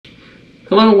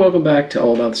Hello and welcome back to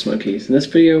All About the Smokies. In this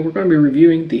video, we're going to be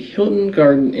reviewing the Hilton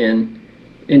Garden Inn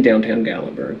in downtown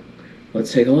Gatlinburg.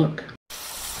 Let's take a look.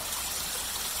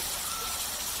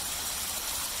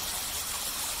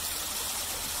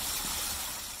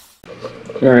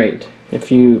 Alright,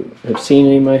 if you have seen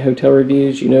any of my hotel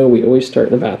reviews, you know we always start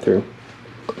in the bathroom.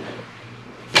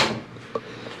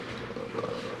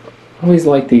 I always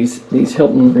like these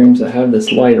Hilton rooms that have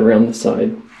this light around the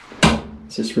side.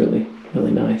 It's just really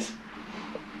nice.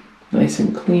 Nice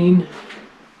and clean.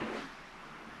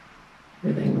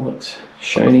 Everything looks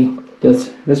shiny.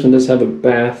 This one does have a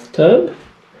bathtub.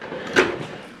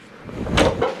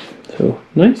 So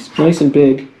nice and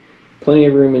big. Plenty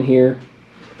of room in here.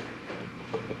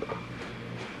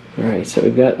 Alright, so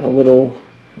we've got a little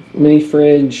mini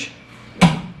fridge,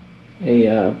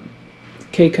 a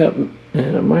K-cup,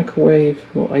 and a microwave,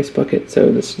 a little ice bucket.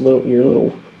 So this your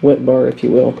little wet bar, if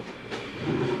you will,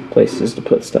 places to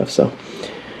put stuff. So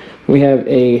we have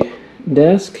a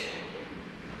desk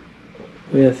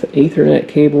with Ethernet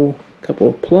cable, a couple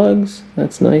of plugs.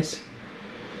 That's nice.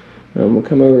 We'll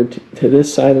come over to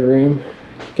this side of the room.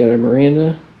 Got a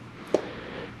Miranda.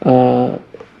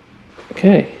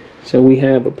 Okay, so we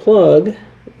have a plug.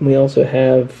 We also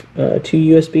have 2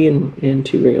 USB and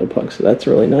 2 regular plugs. So that's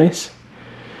really nice.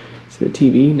 So the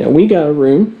TV. Now we got a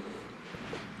room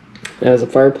that has a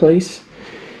fireplace.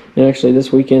 And actually,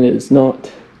 this weekend is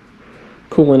not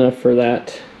cool enough for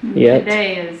that yet.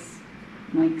 Today is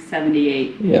like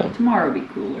 78. Yeah. Tomorrow will be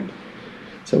cooler.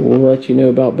 So we'll let you know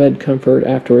about bed comfort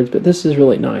afterwards. But this is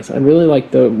really nice. I really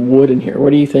like the wood in here.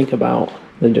 What do you think about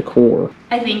the decor?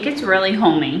 I think it's really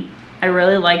homey. I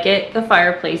really like it. The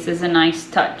fireplace is a nice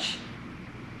touch.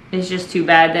 It's just too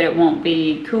bad that it won't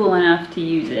be cool enough to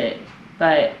use it.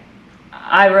 But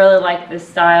I really like this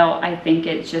style. I think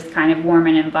it's just kind of warm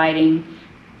and inviting.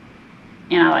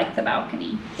 And I like the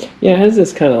balcony. Yeah, it has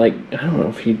this kind of like, I don't know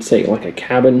if you'd say like a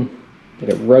cabin,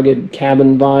 like a rugged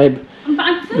cabin vibe.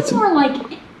 I feel more like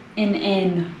an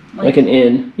inn. Like an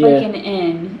inn, yeah. Like an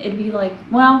inn. It'd be like,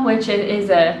 well, which it is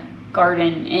a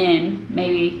garden inn,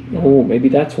 maybe. Oh, maybe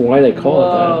that's why they call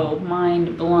it that. Whoa,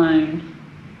 mind blown.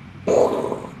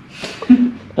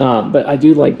 But I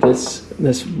do like this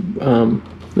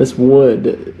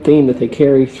wood theme that they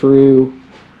carry through.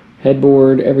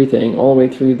 Headboard, everything, all the way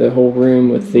through the whole room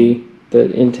with the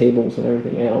end tables and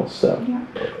everything else. So yeah.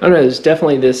 I don't know. There's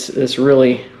definitely this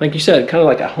really, like you said, kind of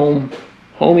like a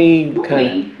homey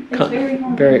kind of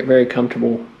very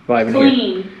comfortable vibe in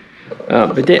here.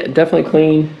 But definitely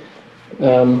clean.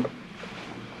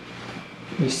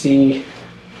 You see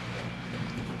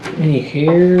any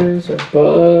hairs or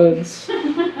bugs?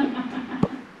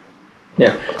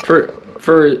 Now,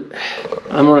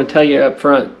 I'm going to tell you up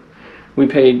front. We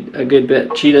paid a good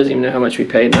bit. She doesn't even know how much we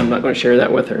paid, and I'm not going to share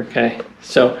that with her. Okay,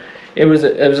 so it was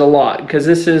a lot because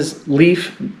this is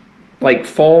leaf, like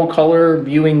fall color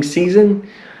viewing season.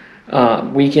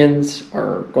 Weekends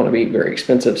are going to be very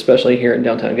expensive, especially here in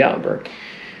downtown Gatlinburg.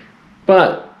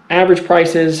 But average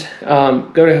prices,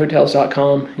 go to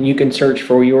hotels.com and you can search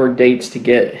for your dates to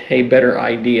get a better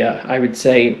idea. I would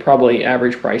say probably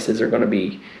average prices are going to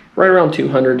be right around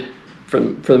 $200. For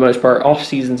the most part. Off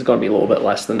season is going to be a little bit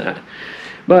less than that,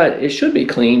 but it should be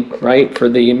clean, right? For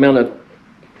the amount of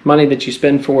money that you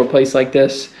spend for a place like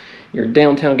this, you're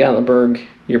downtown Gatlinburg,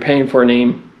 you're paying for a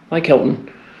name like Hilton,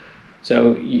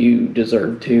 so you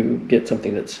deserve to get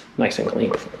something that's nice and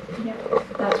clean. Yeah,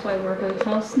 that's why we're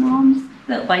hotel snobs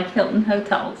that like Hilton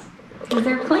hotels, because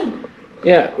they're clean.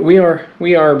 Yeah, we are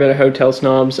a bit of hotel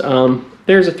snobs.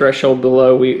 There's a threshold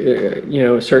below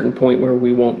a certain point where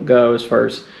we won't go as far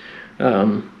as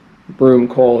room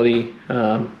quality,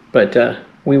 but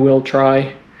we will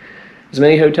try as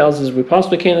many hotels as we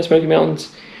possibly can in the Smoky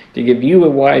Mountains to give you a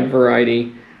wide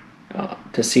variety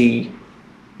to see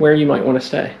where you might want to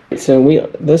stay. So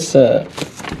this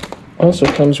also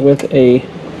comes with a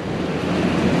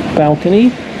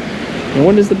balcony. And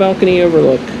what does the balcony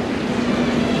overlook?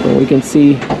 Well, we can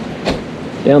see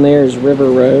down there is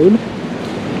River Road.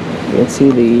 You can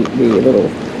see the little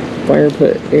fire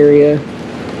pit area.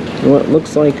 What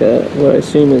looks like what I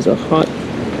assume is a hot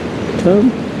tub,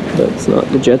 but it's not.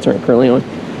 The jets aren't currently on.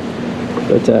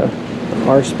 But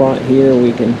our spot here,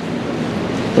 we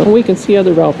can see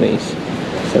other balconies,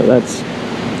 so that's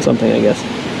something, I guess.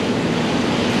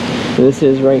 So this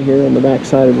is right here on the back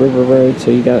side of River Road,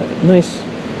 so you got a nice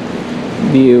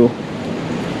view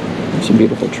of some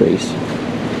beautiful trees.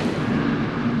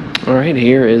 All right,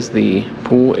 here is the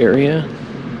pool area.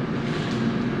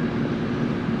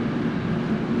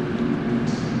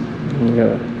 We got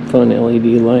a fun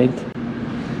LED light.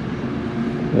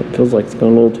 It feels like it's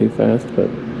going a little too fast, but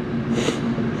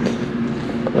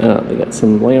They got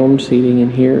some lounge seating in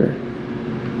here,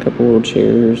 a couple little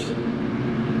chairs.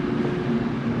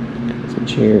 Some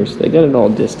chairs. They got it all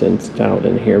distanced out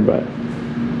in here, but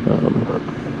a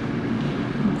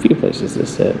few places to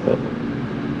sit, but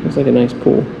looks like a nice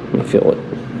pool. Let me feel it.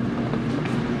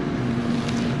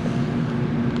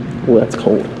 Oh, that's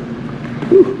cold.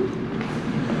 Whew.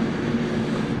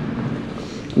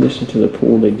 In addition to the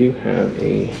pool, they do have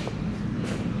a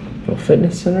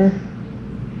fitness center.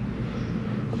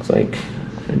 Looks like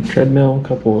a treadmill, a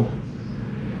couple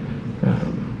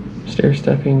stair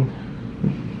stepping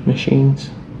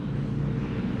machines.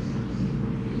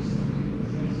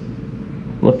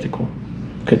 Elliptical.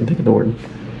 Couldn't think of the word.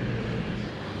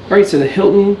 Alright, so the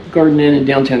Hilton Garden Inn in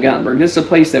downtown Gatlinburg. This is a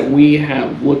place that we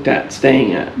have looked at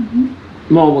staying at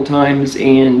multiple times,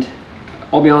 and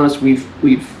I'll be honest, we've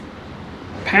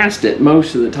passed it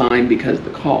most of the time because of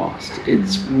the cost.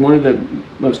 It's one of the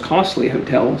most costly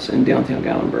hotels in downtown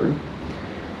Gatlinburg.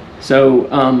 So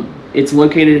it's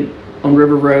located on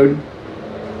River Road,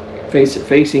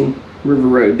 facing River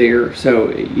Road there, so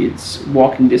it's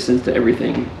walking distance to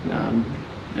everything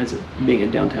as it being a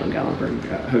downtown Gatlinburg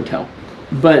hotel.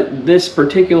 But this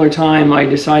particular time I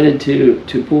decided to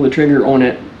pull the trigger on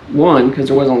it, one, because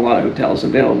there wasn't a lot of hotels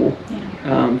available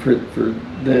for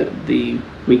the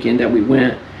weekend that we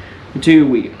went.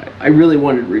 Two, I really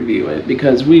wanted to review it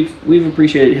because we've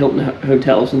appreciated Hilton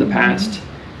hotels in the past.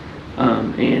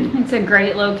 And it's a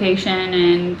great location,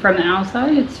 and from the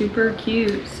outside it's super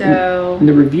cute. So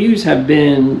the reviews have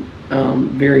been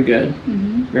very good,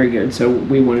 very good. So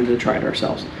we wanted to try it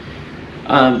ourselves.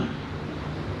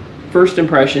 First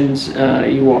impressions,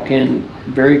 you walk in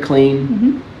very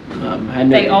clean.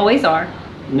 They always are.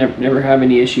 Never have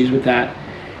any issues with that.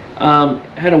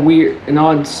 Had an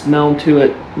odd smell to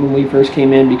it when we first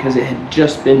came in because it had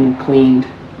just been cleaned.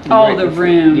 Oh, the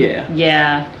room.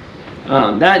 Yeah.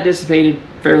 That dissipated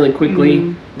fairly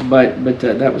quickly, but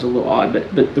that was a little odd.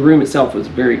 But the room itself was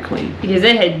very clean because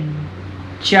it had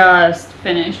just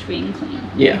finished being clean.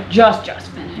 Yeah. Just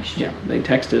finished. Yeah. They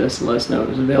texted us to let us know it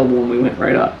was available, and we went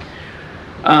right up.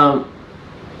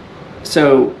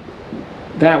 So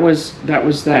that was that.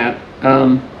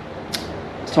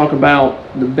 Let's talk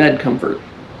about the bed comfort.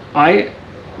 I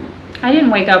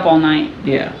didn't wake up all night.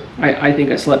 Yeah. I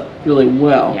think I slept really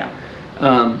well. Yeah.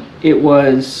 It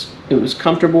was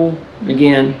comfortable.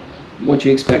 Again, what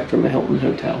you expect from a Hilton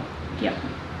hotel. Yeah.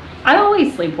 I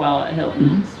always sleep well at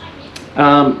Hilton's.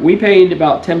 We paid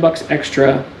about $10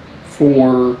 extra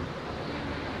for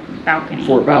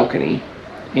balcony,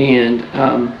 and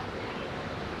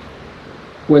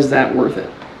was that worth it?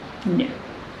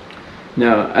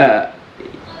 No.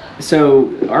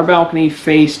 So our balcony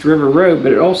faced River Road,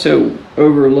 but it also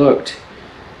overlooked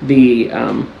the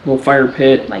little fire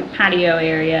pit, like patio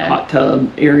area, hot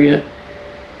tub area,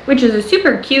 which is a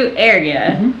super cute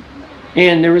area.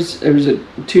 And there was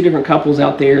two different couples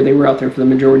out there. They were out there for the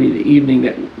majority of the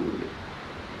evening.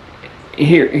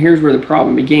 Here's where the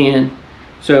problem began.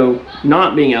 So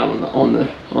not being out on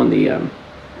the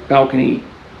balcony,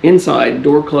 inside,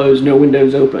 door closed, no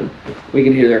windows open, we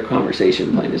could hear their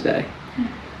conversation plain as day.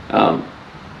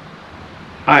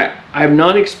 I've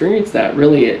not experienced that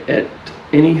really at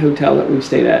any hotel that we've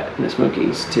stayed at in the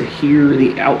Smokies, to hear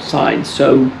the outside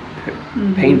so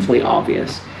painfully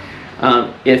obvious.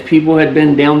 If people had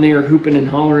been down there hooping and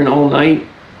hollering all night,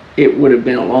 it would have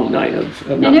been a long night of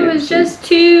not and it was just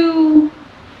two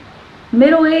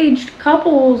middle-aged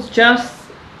couples just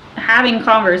having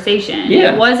conversation.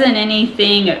 Yeah. It wasn't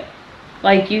anything,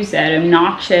 like you said,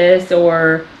 obnoxious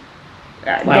or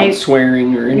loud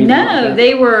swearing or anything. No, like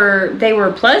that. they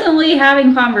were pleasantly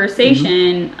having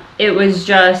conversation. It was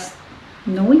just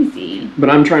noisy. But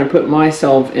I'm trying to put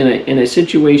myself in a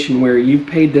situation where you've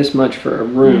paid this much for a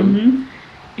room,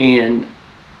 and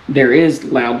there is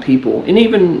loud people, and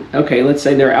even, okay, let's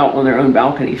say they're out on their own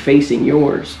balcony facing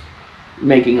yours,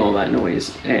 making all that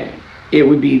noise. It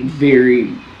would be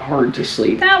very hard to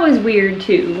sleep. That was weird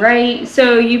too, right?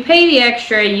 So you pay the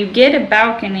extra, you get a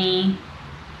balcony,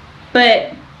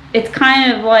 but it's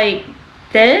kind of like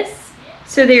this.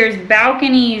 So there's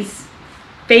balconies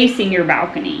facing your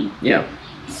balcony. Yeah.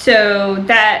 So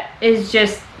that is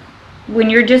just when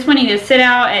you're just wanting to sit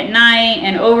out at night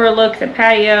and overlook the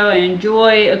patio and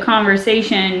enjoy a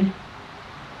conversation,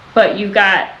 but you've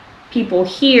got people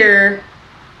here.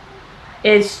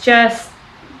 It's just,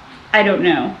 I don't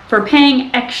know. For paying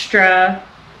extra,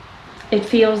 it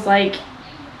feels like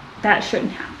that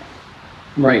shouldn't happen.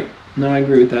 Right. No, I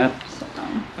agree with that. So,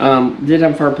 did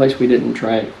have a fireplace. We didn't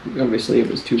try it. Obviously, it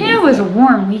was too warm. it was a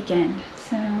warm weekend,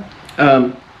 so.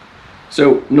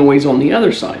 So noise on the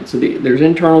other side. So there's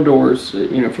internal doors, for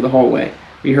the hallway.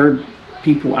 We heard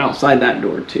people outside that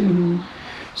door too. Mm-hmm.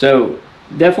 So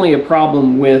definitely a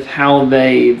problem with how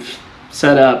they've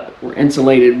set up or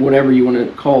insulated, whatever you want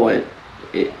to call it.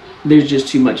 There's just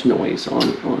too much noise on.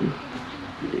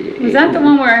 Was that the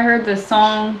one where I heard the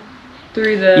song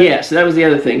through the? Yeah, so that was the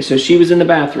other thing. So she was in the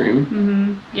bathroom.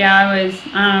 Mm-hmm. Yeah,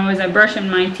 I was brushing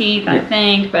my teeth, I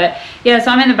think, but yeah, so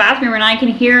I'm in the bathroom and I can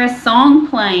hear a song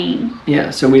playing.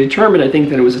 Yeah, so we determined, I think,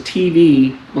 that it was a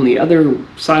TV on the other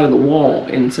side of the wall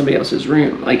in somebody else's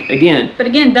room. Like, again. But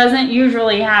again, doesn't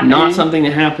usually happen. Not something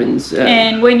that happens.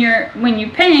 And when you're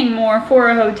paying more for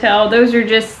a hotel, those are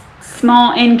just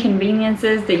small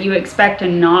inconveniences that you expect to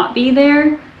not be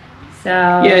there. So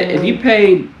yeah, if you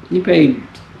paid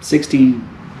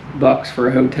 $60 for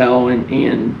a hotel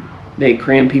and they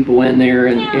cram people in there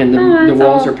and the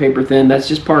walls are paper thin, that's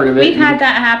just part of it. We've had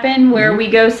that happen where we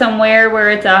go somewhere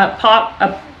where it's a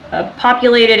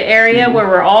populated area where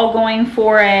we're all going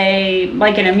for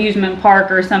like an amusement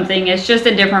park or something. It's just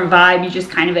a different vibe. You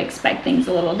just kind of expect things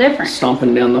a little different.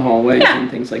 Stomping down the hallways and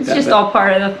things like that. It's just all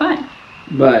part of the fun.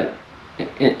 But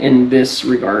in this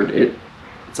regard,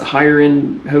 it's a higher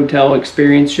end hotel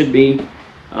experience, should be.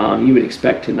 You would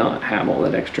expect to not have all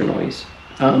that extra noise.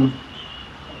 So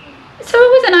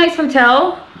it was a nice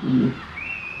hotel,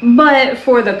 but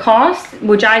for the cost,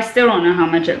 which I still don't know how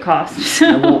much it costs.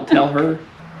 I won't tell her.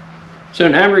 So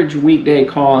an average weekday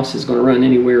cost is going to run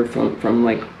anywhere from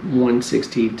like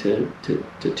 $160 to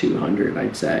 $200,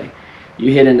 I'd say.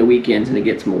 You hit into weekends and it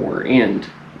gets more. And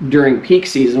during peak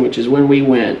season, which is when we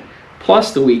went,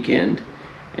 plus the weekend,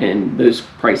 and those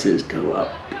prices go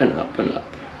up and up and up.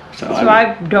 So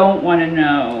I don't want to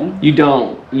know. You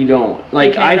don't.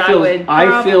 Like, I feel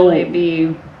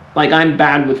like I'm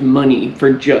bad with money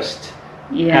for just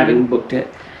having booked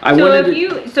it.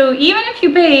 So even if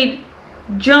you paid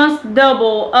just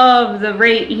double of the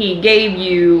rate he gave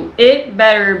you, it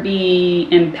better be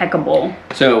impeccable.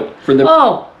 So for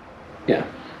the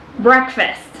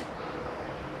breakfast.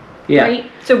 Yeah.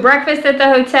 Right? So breakfast at the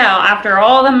hotel, after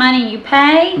all the money you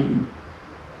pay,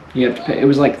 you have to pay. It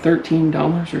was like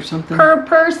 $13 or something per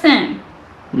person.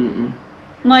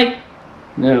 Like,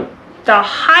 no. The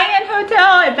high-end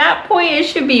hotel, at that point, it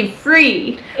should be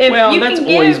free. That's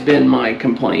always been my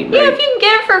complaint. Yeah, right? if you can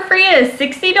get it for free at a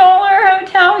 $60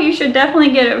 hotel, you should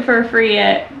definitely get it for free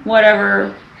at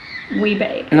whatever we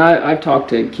paid. And I've talked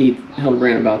to Keith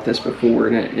Hildebrand about this before,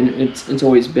 and it's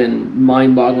always been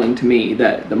mind-boggling to me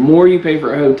that the more you pay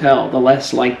for a hotel, the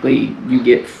less likely you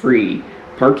get free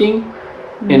parking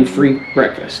and free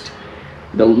breakfast.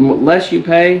 The less you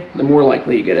pay, the more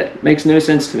likely you get it. Makes no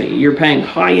sense to me. You're paying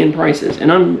high-end prices,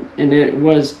 and it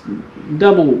was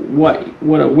double what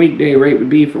a weekday rate would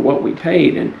be for what we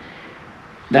paid, and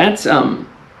that's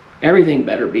everything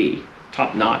better be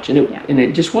top notch, and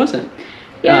it just wasn't.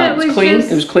 Yeah, it was clean.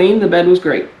 It was clean. The bed was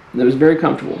great. It was very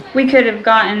comfortable. We could have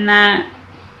gotten that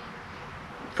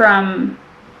from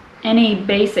any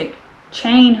basic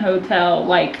chain hotel,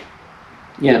 like.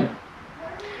 Yeah.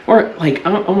 Or like,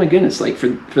 oh my goodness, like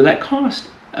for that cost,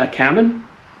 a cabin,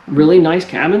 really nice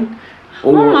cabin.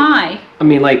 Or, oh my. I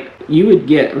mean, like, you would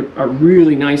get a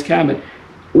really nice cabin,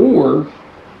 or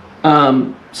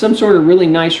some sort of really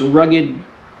nice rugged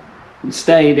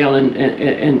stay down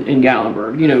in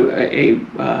Gatlinburg. You know, a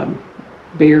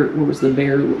bear. What was the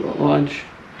bear lodge?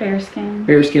 Bearskin.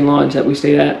 Bearskin Lodge that we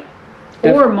stayed at.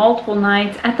 Or multiple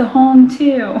nights at the home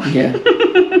too. Yeah.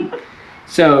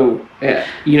 So,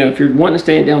 you know, if you're wanting to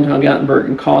stay in downtown Gatlinburg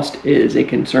and cost is a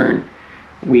concern,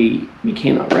 we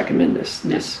cannot recommend this.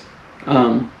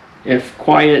 If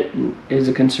quiet is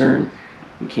a concern,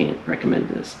 we can't recommend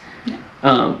this.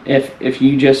 No. If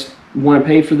you just want to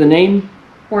pay for the name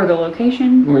or the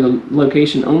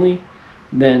location only,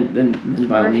 then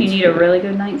by all means. Or if you need a really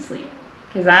good night's sleep,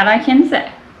 because that I can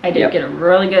say I did get a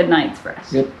really good night's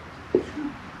rest. Yep.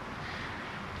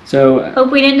 So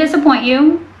hope we didn't disappoint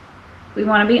you. We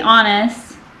want to be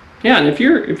honest. Yeah, and if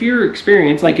you're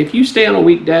experienced, like if you stay on a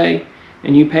weekday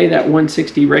and you pay that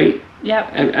 $160 rate,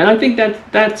 and I think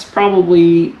that's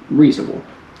probably reasonable.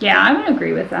 Yeah, I would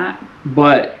agree with that.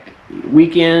 But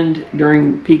weekend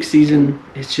during peak season,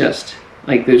 it's just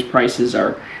like those prices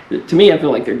are. To me, I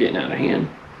feel like they're getting out of hand.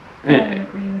 I would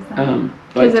agree with that.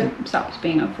 Because it stops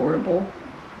being affordable.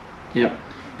 Yep.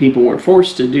 People were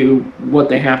forced to do what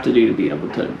they have to do to be able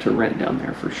to rent down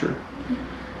there for sure.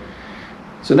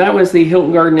 So that was the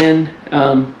Hilton Garden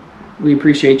Inn. We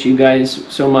appreciate you guys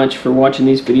so much for watching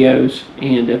these videos.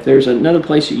 And if there's another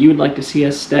place that you would like to see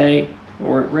us stay,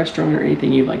 or a restaurant or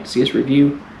anything you'd like to see us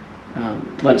review,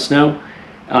 let us know.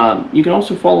 You can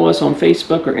also follow us on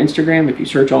Facebook or Instagram. If you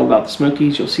search All About the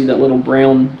Smokies, you'll see that little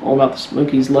brown All About the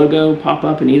Smokies logo pop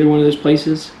up in either one of those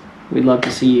places. We'd love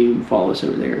to see you follow us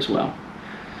over there as well.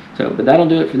 So, but that'll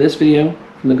do it for this video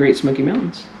from the Great Smoky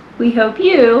Mountains. We hope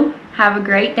you have a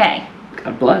great day.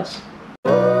 God bless.